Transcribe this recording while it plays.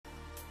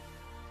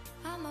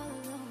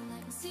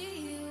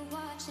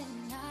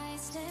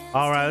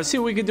All right, let's see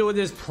what we can do with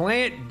this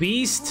plant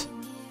beast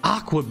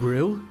Aqua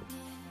brew.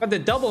 Got the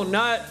double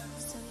nut,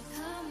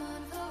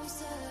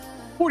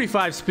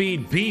 45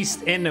 speed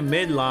beast in the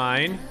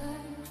midline.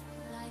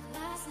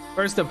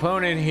 First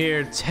opponent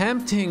here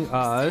tempting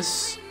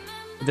us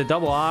with the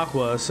double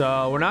aqua,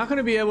 so we're not going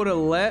to be able to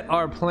let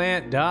our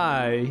plant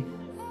die.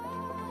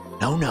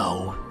 No,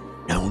 no,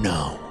 no,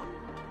 no.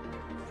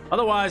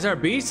 Otherwise, our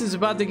beast is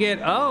about to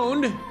get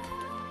owned.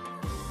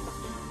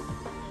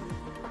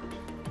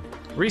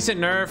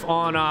 Recent nerf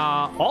on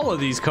all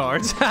of these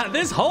cards.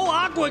 This whole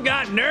aqua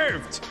got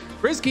nerfed.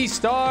 Risky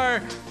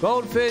Star,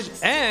 Goldfish,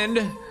 and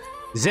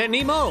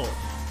Zenimo.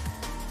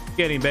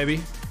 Get him,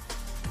 baby.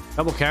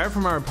 Double carrot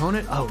from our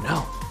opponent. Oh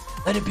no,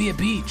 let it be a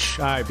beach.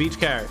 All right, beach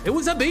carrot. It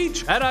was a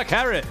beach and a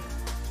carrot.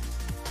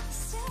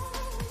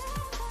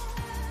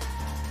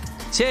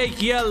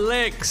 Take your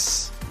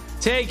licks.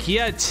 Take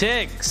your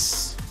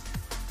ticks.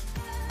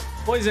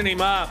 Poison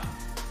him up.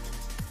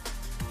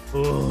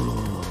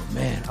 Oh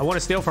man, I want to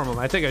steal from him.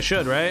 I think I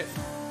should, right?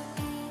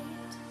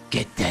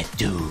 Get that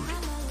dude.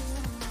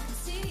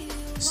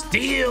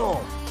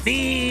 Steal.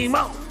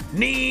 Nemo.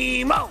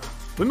 Nemo.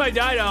 We might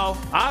die though.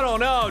 I don't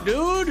know,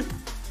 dude.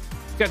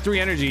 Got 3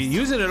 energy.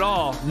 Using it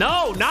all.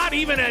 No, not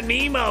even a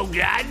Nemo.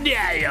 God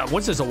damn.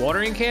 What's this? A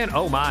watering can?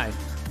 Oh my.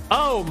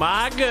 Oh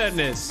my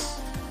goodness.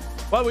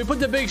 Well, we put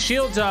the big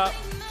shields up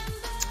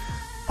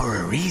for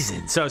a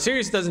reason. So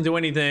Sirius doesn't do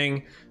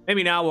anything.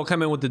 Maybe now we'll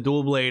come in with the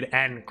dual blade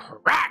and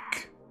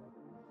crack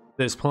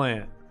this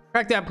plant.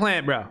 Crack that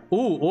plant, bro.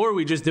 Ooh, or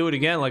we just do it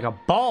again like a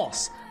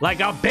boss. Like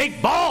a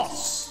big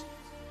boss.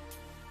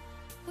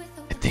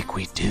 I think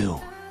we do.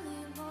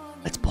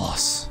 Let's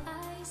boss.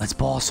 Let's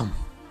boss him.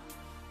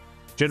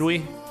 Should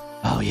we?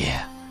 Oh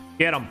yeah.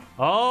 Get him.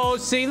 Oh,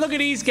 see, look at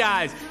these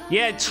guys.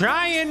 Yeah,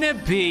 trying to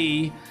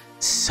be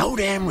so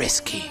damn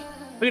risky.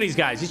 Look at these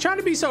guys. He's trying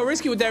to be so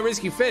risky with that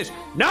risky fish.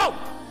 No!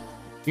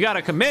 You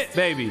gotta commit,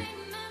 baby.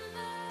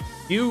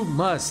 You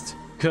must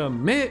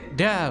commit,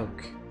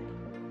 dog.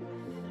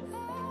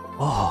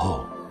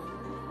 Oh.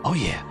 Oh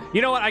yeah.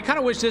 You know what? I kind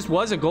of wish this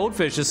was a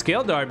goldfish, a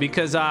scale dart,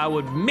 because I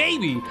would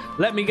maybe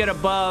let me get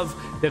above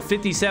the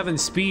 57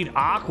 speed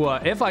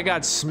aqua if I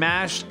got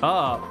smashed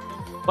up.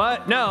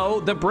 But no,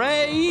 the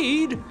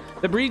breed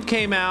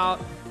came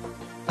out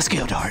a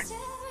scale dart.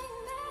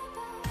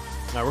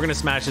 Now we're gonna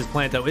smash this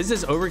plant though. Is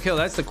this overkill?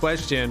 That's the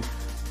question.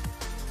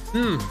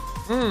 Do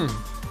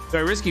I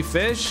risky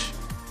fish?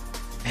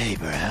 Hey,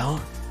 bro.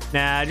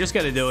 Nah, I just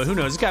gotta do it. Who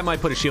knows? This guy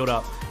might put a shield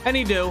up. And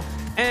he do.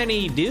 And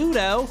he do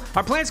though.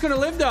 Our plant's gonna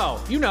live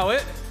though. You know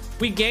it.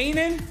 We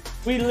gaining.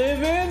 We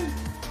living.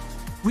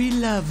 We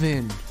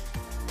loving.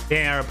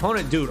 Damn, our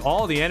opponent, dude,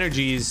 all the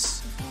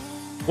energies.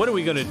 What are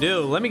we gonna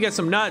do? Let me get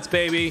some nuts,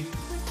 baby.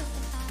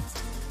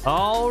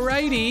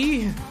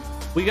 Alrighty.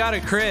 We got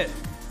a crit.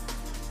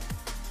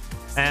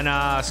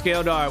 And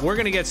scale dart. We're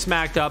gonna get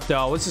smacked up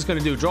though. What's this gonna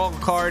do? Draw a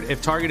card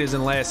if target is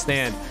in last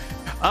stand.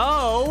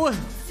 Oh,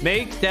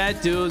 make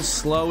that dude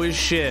slow as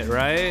shit,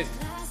 right?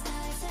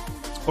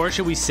 Or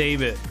should we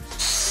save it?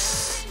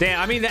 Damn,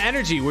 I mean the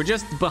energy. We're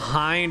just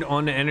behind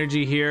on the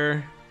energy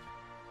here.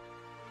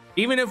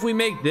 Even if we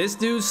make this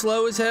dude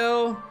slow as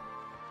hell,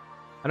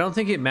 I don't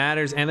think it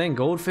matters. And then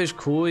goldfish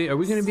koi. Are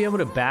we gonna be able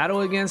to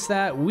battle against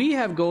that? We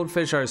have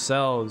goldfish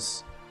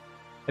ourselves.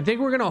 I think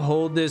we're gonna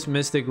hold this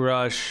mystic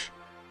rush.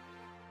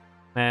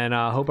 And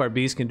hope our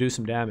beast can do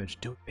some damage.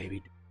 Do it,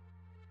 baby.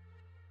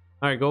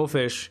 All right,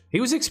 goldfish. He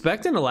was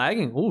expecting a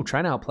lagging. Ooh,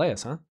 trying to outplay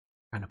us, huh?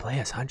 Trying to play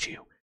us, aren't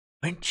you?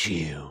 Aren't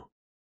you?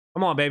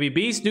 Come on, baby.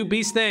 Beast, do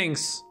beast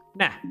things.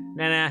 Nah,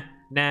 nah, nah,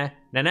 nah,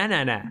 nah, nah,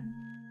 nah, nah.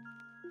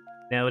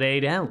 No, they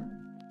don't.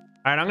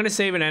 All right, I'm going to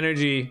save an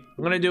energy.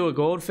 I'm going to do a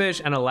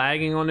goldfish and a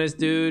lagging on this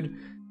dude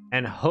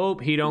and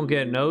hope he don't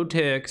get no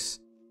ticks.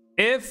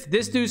 If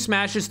this dude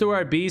smashes through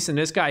our beast and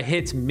this guy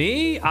hits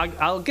me,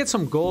 I'll get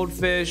some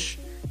goldfish.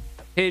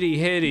 Hitty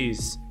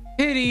hitties.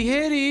 Hitty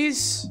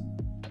hitties.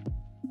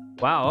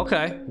 Wow,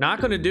 okay. Not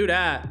gonna do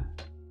that.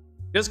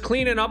 Just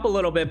cleaning up a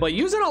little bit, but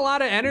using a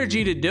lot of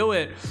energy to do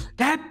it.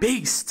 That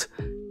beast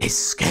is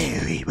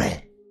scary,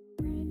 man.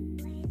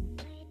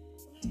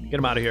 Get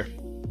him out of here.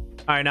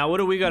 All right, now what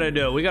do we gotta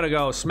do? We gotta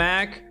go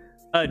smack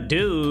a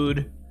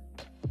dude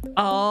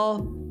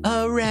all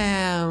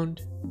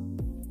around.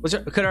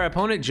 Could our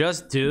opponent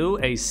just do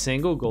a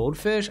single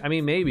goldfish? I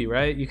mean, maybe,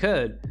 right? You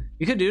could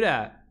do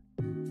that.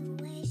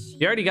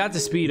 You already got the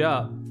speed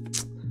up.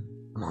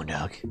 Come on,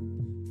 dog.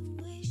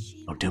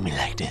 Don't do me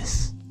like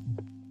this.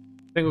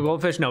 Single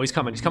goldfish? No, he's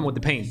coming. He's coming with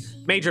the pain.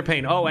 Major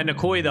pain. Oh, and the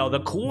koi, though.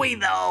 The koi,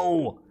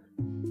 though.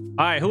 All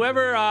right,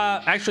 whoever...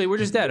 actually, we're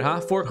just dead,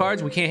 huh? 4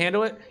 cards. We can't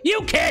handle it?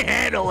 You can't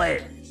handle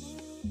it!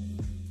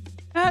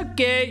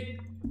 Okay.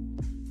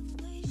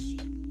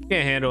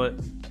 Can't handle it.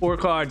 4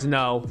 cards.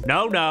 No.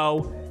 No,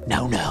 no.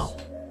 No, no.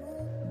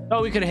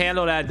 Oh, we could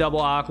handle that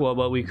double aqua,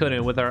 but we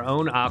couldn't with our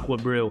own aqua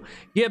brew.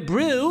 Yeah,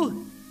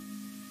 brew...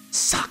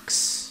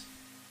 sucks.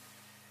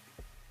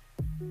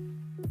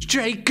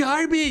 Straight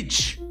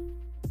garbage.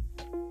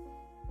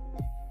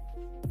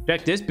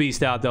 Check this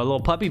beast out, though.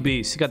 Little puppy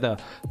beast. He got the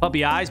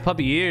puppy eyes,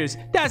 puppy ears.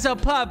 That's a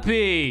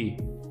puppy.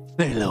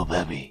 Hey, little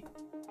puppy.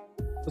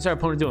 What's our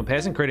opponent doing?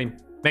 Passing, critting.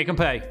 Make him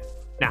pay.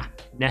 Nah.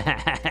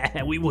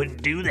 Nah, we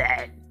wouldn't do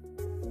that.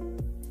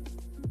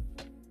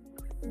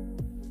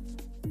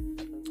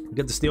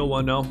 Get the steel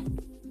one, though.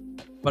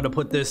 About to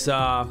put this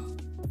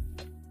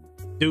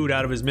dude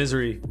out of his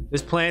misery.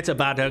 This plant's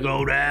about to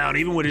go down.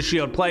 Even with his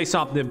shield. Play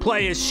something.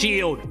 Play his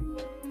shield.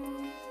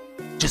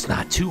 Just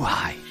not too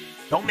high.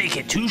 Don't make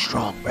it too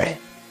strong, bruh.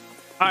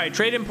 All right,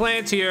 trading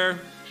plants here.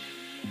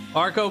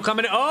 Arco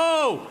coming in.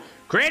 Oh!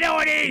 Crit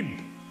on him!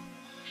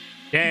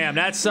 Damn,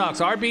 that sucks.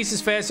 Our beast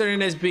is faster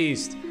than this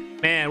beast.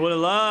 Man, would have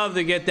loved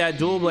to get that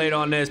dual blade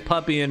on this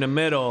puppy in the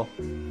middle.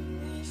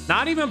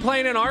 Not even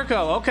playing an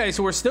Arco. Okay,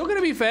 so we're still going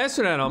to be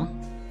faster than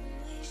him.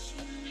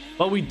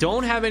 But we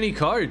don't have any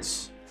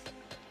cards.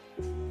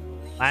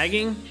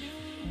 Lagging?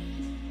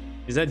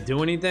 Does that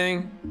do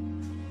anything?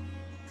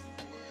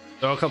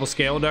 Throw a couple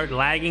scale dart.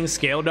 Lagging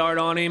scale dart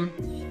on him.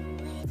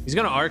 He's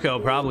going to Arco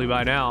probably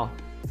by now.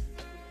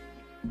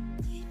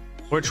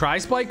 Or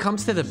Tri-Spike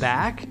comes to the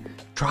back.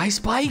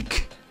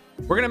 Tri-Spike?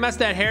 We're going to mess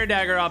that hair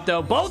dagger up,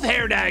 though. Both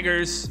hair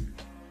daggers.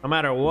 No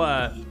matter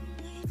what.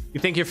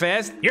 You think you're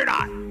fast? You're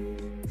not.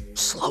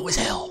 Slow as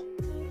hell.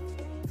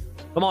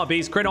 Come on,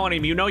 Beast. Crit on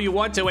him. You know you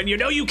want to, and you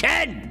know you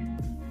can.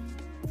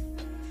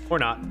 Or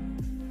not.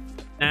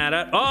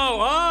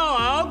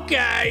 Oh,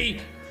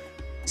 okay.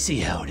 See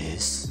how it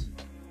is.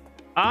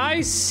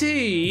 I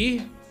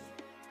see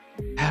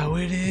how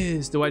it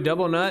is. Do I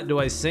double nut? Do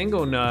I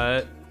single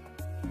nut?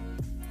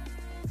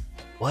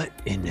 What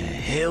in the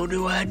hell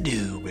do I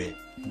do, Britt?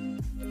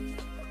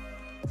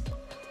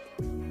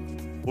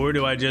 Or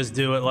do I just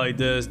do it like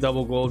this?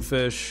 Double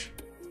goldfish.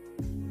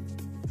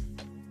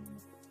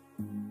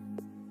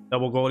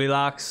 Double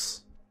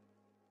Goldilocks.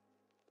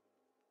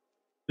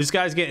 This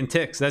guy's getting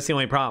ticks. That's the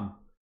only problem.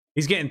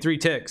 He's getting 3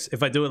 ticks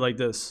if I do it like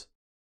this.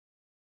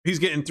 He's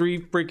getting 3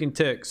 freaking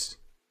ticks.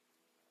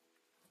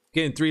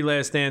 Getting 3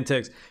 last stand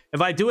ticks.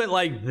 If I do it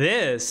like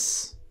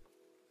this,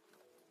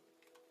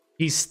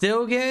 he's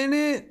still getting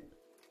it?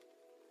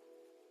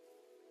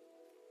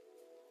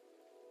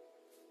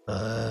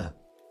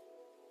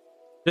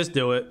 Just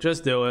do it.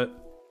 Just do it.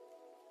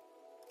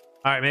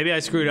 All right, maybe I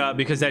screwed up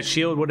because that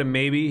shield would have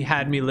maybe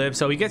had me live.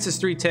 So he gets his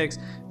 3 ticks.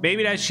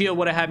 Maybe that shield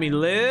would have had me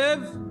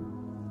live.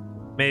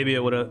 Maybe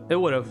it would have. It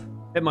would have.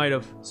 It might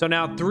have. So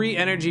now 3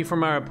 energy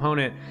from our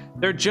opponent.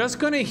 They're just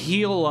going to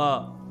heal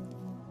up.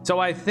 So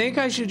I think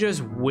I should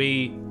just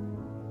wait.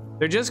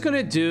 They're just going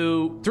to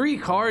do 3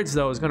 cards,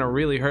 though, is going to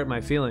really hurt my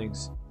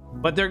feelings.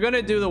 But they're going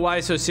to do the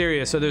Why So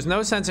Serious. So there's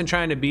no sense in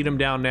trying to beat them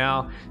down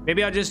now.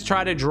 Maybe I'll just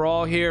try to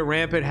draw here.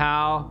 Rampant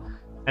Howl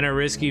and a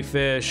Risky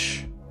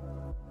Fish.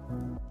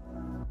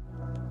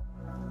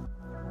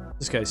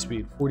 This guy's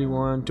speed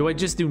 41. Do I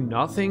just do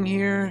nothing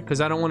here?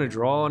 Because I don't want to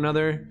draw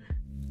another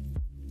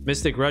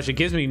Mystic Rush. It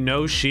gives me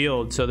no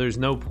shield, so there's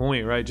no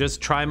point, right? Just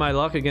try my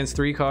luck against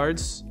 3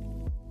 cards.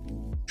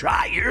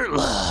 Try your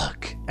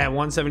luck. At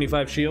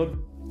 175 shield.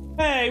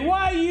 Hey,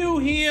 why you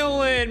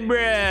healing,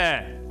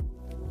 bruh?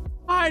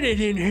 I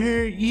didn't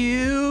hurt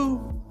you.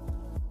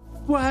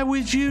 Why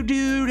would you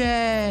do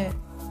that?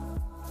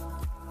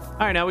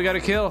 All right, now we got a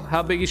kill.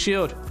 How big is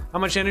shield? How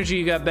much energy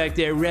you got back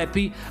there,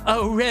 Reppy?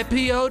 Oh,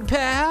 Reppy, old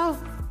pal.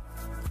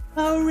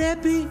 Oh,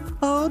 Reppy,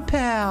 old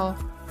pal.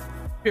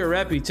 You're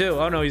Reppy, too.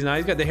 Oh, no, he's not.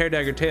 He's got the hair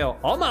dagger tail.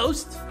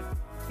 Almost.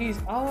 He's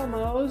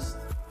almost.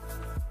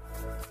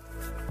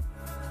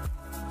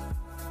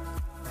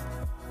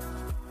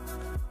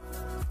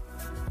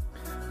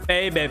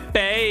 Baby,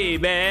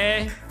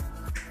 baby.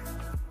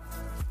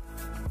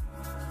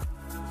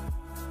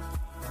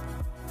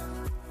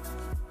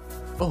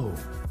 Oh.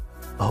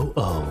 Oh,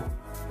 oh.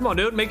 Come on,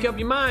 dude. Make up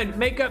your mind.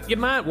 Make up your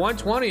mind.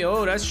 120.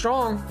 Oh, that's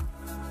strong.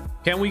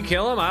 Can we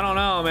kill him? I don't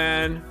know,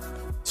 man.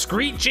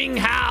 Screeching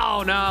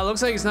Howl. Nah,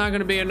 looks like it's not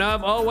going to be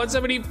enough. Oh,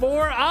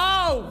 174.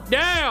 Oh,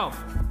 damn.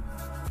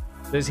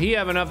 Does he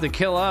have enough to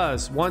kill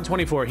us?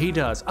 124. He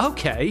does.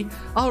 Okay.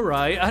 All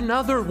right.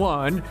 Another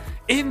one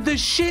in the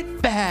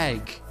shit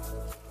bag.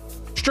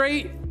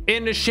 Straight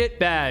in the shit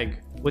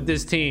bag with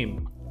this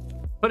team.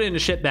 Put it in the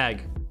shit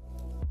bag.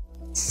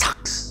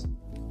 Sucks.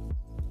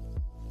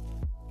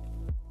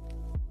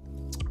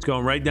 It's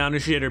going right down the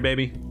shitter,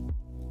 baby.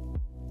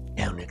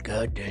 Down the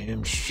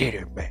goddamn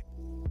shitter, baby.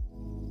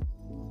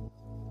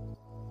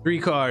 3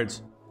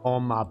 cards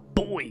on my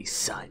boy,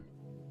 son.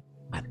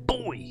 My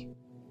boy.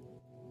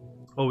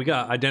 Oh, we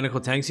got identical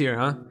tanks here,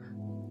 huh?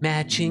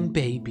 Matching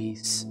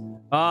babies.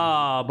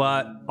 Ah,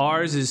 but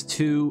ours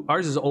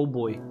is old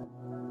boy.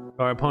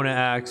 Our opponent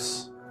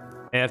acts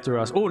after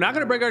us. Oh, not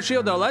gonna break our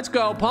shield though. Let's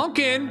go,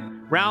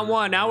 Pumpkin. Round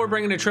 1. Now we're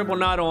bringing a triple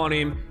nut on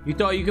him. You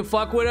thought you could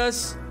fuck with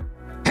us?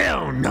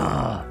 Hell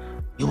nah.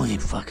 You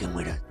ain't fucking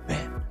with us,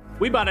 man.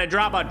 We about to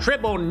drop a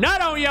triple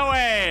nut on your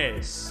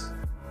ass.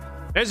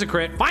 There's a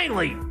crit.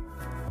 Finally.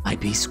 My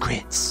beast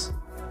crits.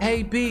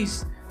 Hey,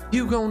 Beast.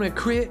 You gonna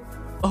crit?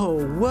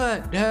 Oh,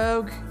 what,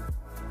 dog?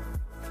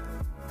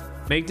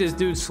 Make this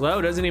dude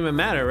slow. Doesn't even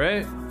matter,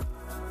 right?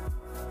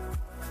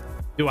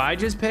 Do I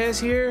just pass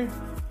here?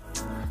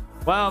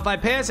 Well, if I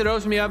pass, it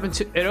opens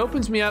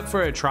me up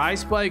for a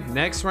tri-spike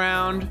next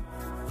round.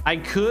 I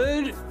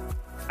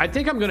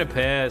think I'm gonna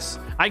pass.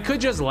 I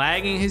could just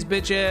lagging his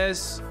bitch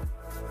ass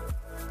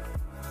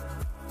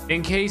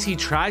in case he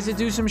tries to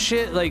do some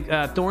shit like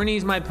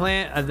Thorny's my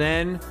plant and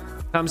then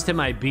comes to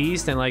my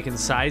beast and like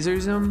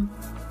incisors him.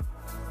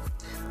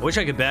 I wish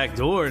I could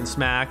backdoor and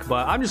smack,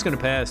 but I'm just gonna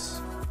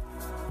pass.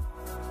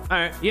 All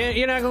right, yeah,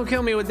 you're not gonna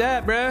kill me with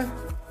that, bruh.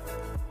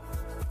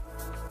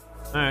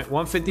 All right,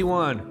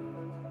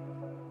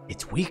 151.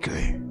 It's weaker.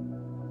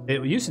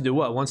 It used to do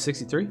what,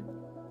 163?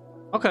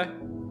 Okay.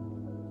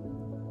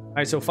 All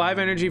right, so 5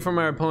 energy from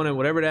our opponent,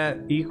 whatever that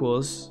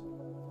equals.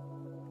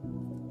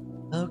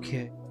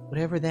 Okay,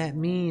 whatever that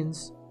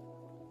means.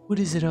 What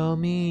does it all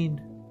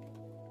mean?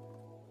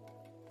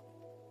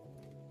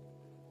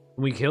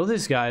 We kill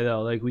this guy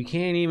though, like we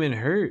can't even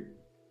hurt.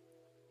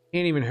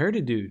 Can't even hurt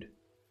a dude.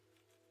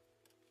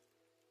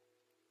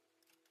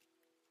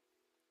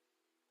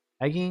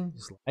 Lagging?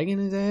 Just lagging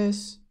his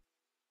ass?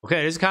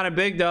 Okay, this is kind of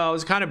big though.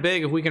 It's kind of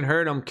big. If we can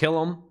hurt him, kill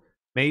him.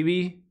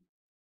 Maybe.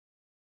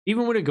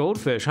 Even with a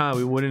goldfish, huh?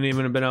 We wouldn't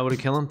even have been able to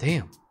kill him.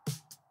 Damn.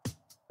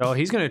 Oh,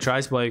 he's going to try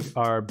spike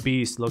our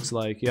beast, looks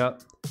like.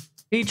 Yep.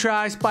 He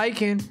tries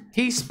spiking.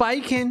 He's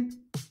spiking.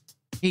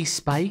 He's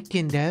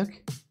spiking, dog.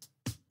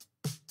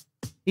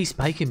 He's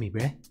spiking me,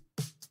 bruh.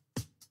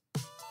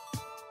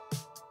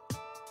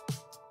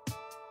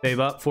 Save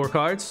up 4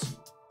 cards.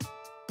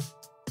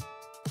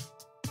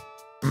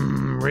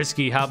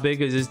 Risky. How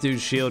big is this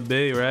dude's shield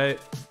be, right?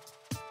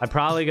 I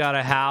probably got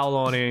a howl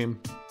on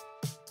him.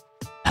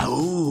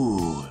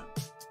 Oh.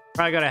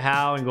 Probably got a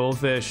howl and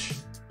goldfish.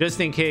 Just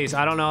in case.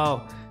 I don't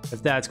know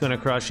if that's going to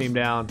crush him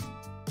down.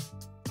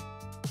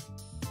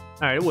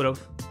 Alright, it would have.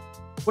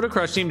 Would have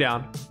crushed him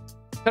down.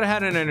 Could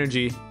have had an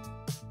energy.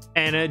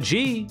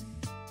 Energy.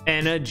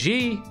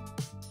 Energy.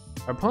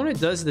 Our opponent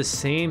does the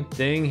same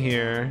thing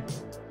here.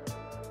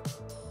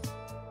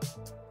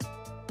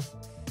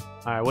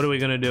 Alright, what are we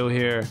going to do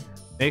here?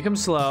 Make him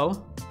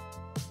slow.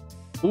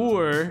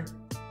 Or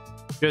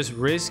just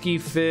risky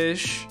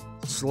fish.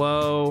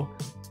 Slow.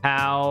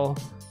 Howl.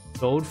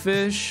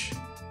 Goldfish.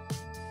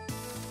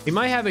 He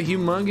might have a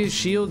humongous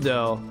shield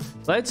though.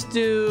 Let's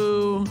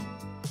do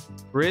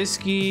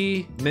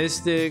risky,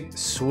 mystic,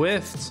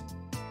 swift,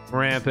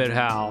 rampant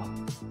howl.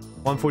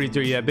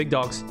 143. Yeah, big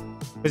dogs.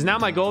 Because now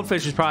my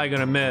goldfish is probably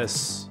gonna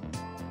miss.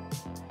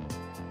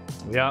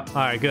 Yeah. All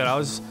right. Good. I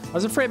was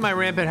afraid my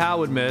rampant howl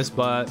would miss,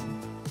 but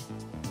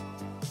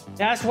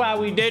that's why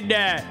we did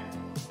that.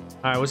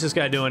 All right. What's this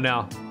guy doing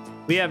now?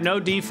 We have no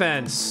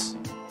defense.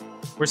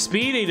 We're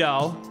speedy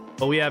though,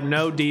 but we have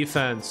no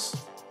defense.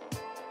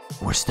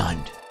 We're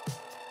stunned.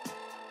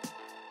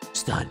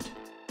 Stunned.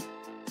 I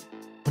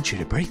want you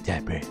to break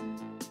that, bro.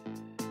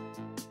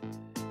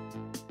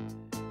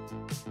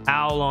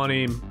 Owl on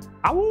him.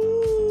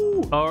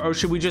 Ow! Or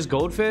should we just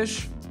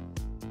goldfish?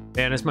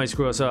 Man, this might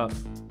screw us up.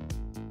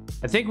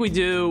 I think we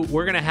do.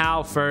 We're gonna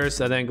howl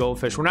first and then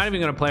goldfish. We're not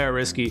even gonna play our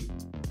risky.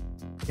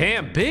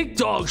 Damn, big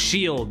dog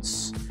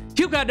shields.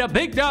 You got the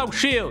big dog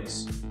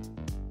shields.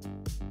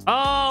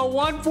 Oh,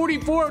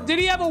 144. Did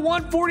he have a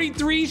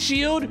 143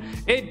 shield?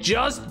 It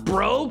just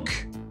broke.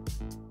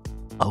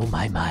 Oh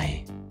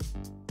my.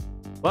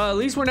 Well, at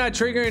least we're not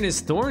triggering his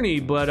thorny,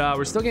 but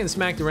we're still getting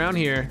smacked around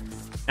here.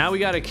 Now we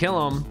got to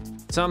kill him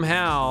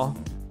somehow,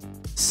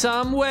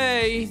 some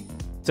way.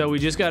 So we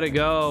just got to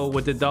go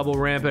with the double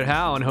rampant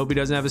howl and hope he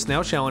doesn't have a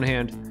snail shell in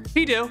hand.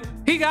 He do.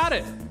 He got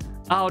it.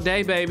 All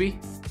day, baby.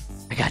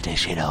 I got that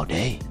shit all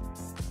day.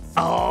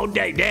 All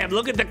day. Damn,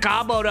 look at the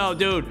combo though,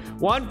 dude.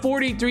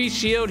 143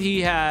 shield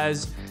he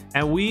has,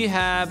 and we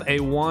have a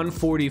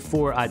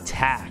 144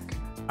 attack.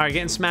 All right,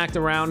 getting smacked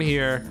around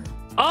here.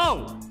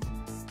 Oh!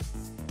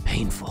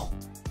 Painful.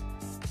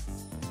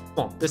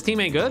 Come on, this team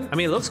ain't good. I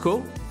mean, it looks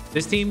cool.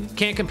 This team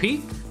can't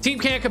compete. Team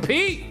can't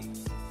compete.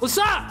 What's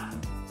up?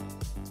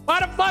 Why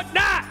the fuck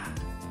not?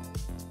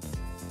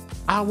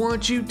 I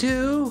want you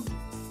to.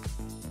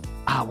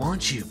 I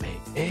want you,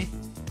 baby.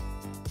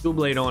 Dual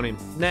blade on him.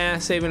 Nah,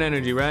 saving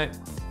energy, right?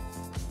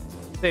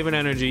 Saving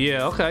energy,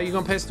 yeah. Okay, you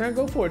gonna pass turn?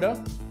 Go for it,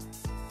 though.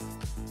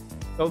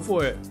 Go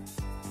for it.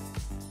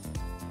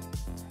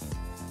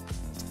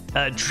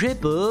 A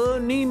triple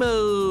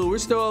Nemo. We're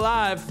still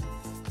alive.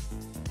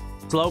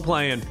 Slow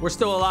playing. We're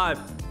still alive.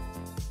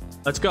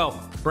 Let's go.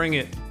 Bring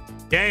it.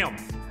 Damn.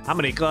 How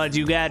many cards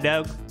you got,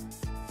 dog?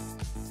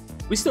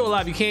 We still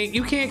alive.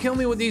 You can't kill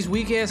me with these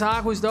weak ass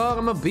aquas, dog.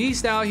 I'm a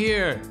beast out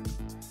here.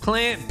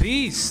 Plant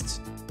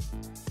beast.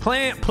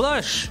 Plant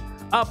plush.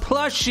 A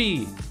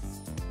plushie.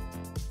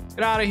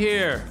 Get out of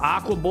here,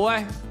 Aqua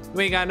boy. You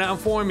ain't got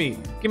nothing for me.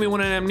 Give me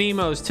one of them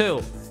Nemos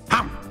too.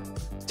 I'm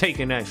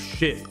taking that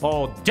shit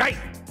all day.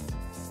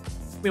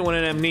 Give me one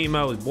of them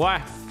Nemos,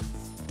 boy.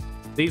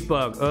 Leaf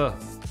bug. Ugh.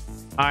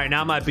 All right,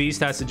 now my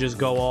beast has to just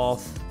go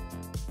off.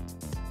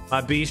 My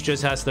beast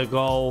just has to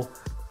go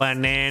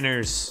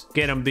bananas.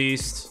 Get him,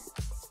 beast.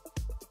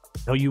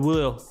 No, you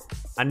will.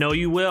 I know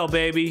you will,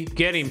 baby.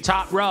 Get him.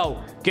 Top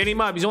row. Get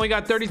him up. He's only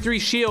got 33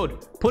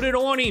 shield. Put it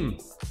on him.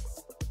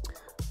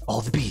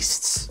 all the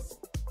beasts.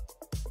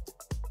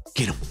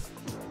 Get him.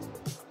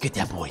 Get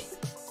that boy.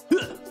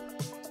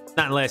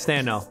 Not in last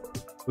stand, though.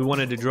 We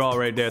wanted to draw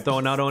right there.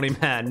 Throwing out on him.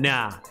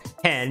 Nah.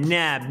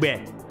 Nah,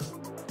 bet.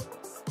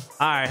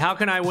 Alright, how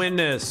can I win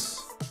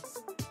this?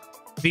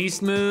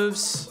 Beast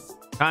moves.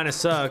 Kinda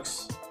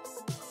sucks.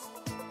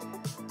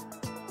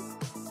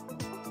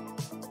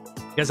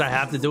 Guess I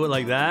have to do it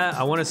like that.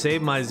 I want to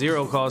save my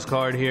zero cost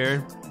card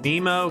here.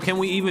 Nemo. Can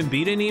we even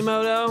beat a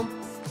Nemo, though?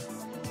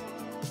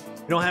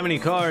 We don't have any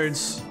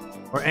cards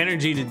or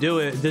energy to do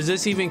it. Does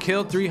this even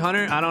kill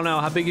 300? I don't know.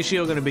 How big is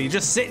Shield going to be?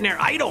 Just sitting there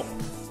idle.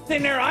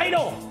 Sitting there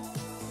idle.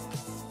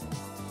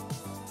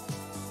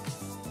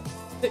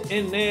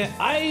 Sitting there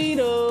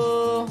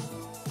idle.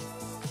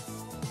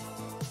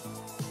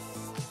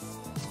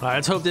 All right,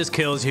 let's hope this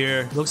kills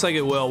here. Looks like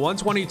it will.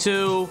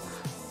 122,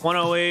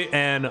 108,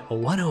 and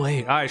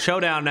 108. All right,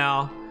 showdown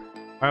now.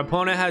 Our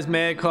opponent has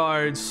mad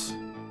cards.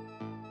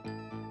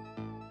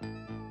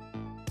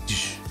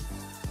 Dish,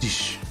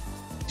 dish,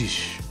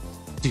 dish,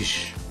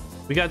 dish.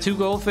 We got 2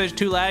 goldfish,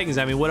 2 lagons.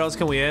 I mean, what else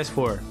can we ask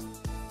for?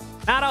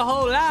 Not a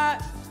whole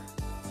lot.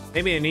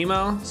 Maybe a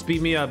Nemo.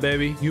 Speed me up,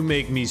 baby. You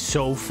make me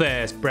so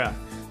fast, bruh.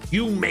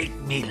 You make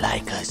me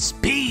like a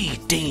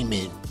speed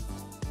demon.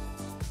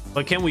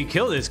 But can we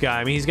kill this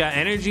guy? I mean, he's got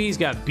energy. He's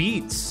got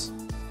beats.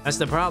 That's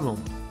the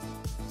problem.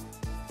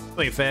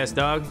 You ain't fast,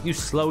 dog. You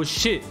slow as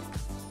shit.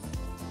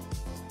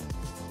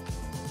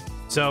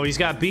 So he's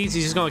got beats.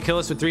 He's just going to kill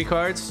us with 3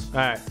 cards.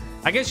 All right.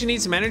 I guess you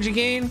need some energy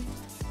gain.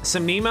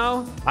 Some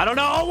Nemo. I don't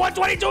know. Oh,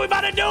 122. We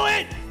about to do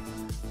it.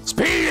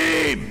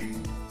 Speed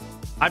him.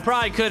 I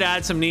probably could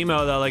add some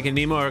Nemo, though, like a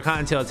Nemo or a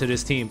Cottontail to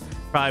this team.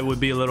 Probably would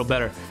be a little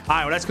better. All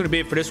right, well, that's going to be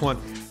it for this one.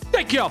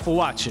 Thank y'all for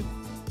watching.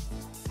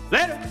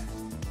 Later.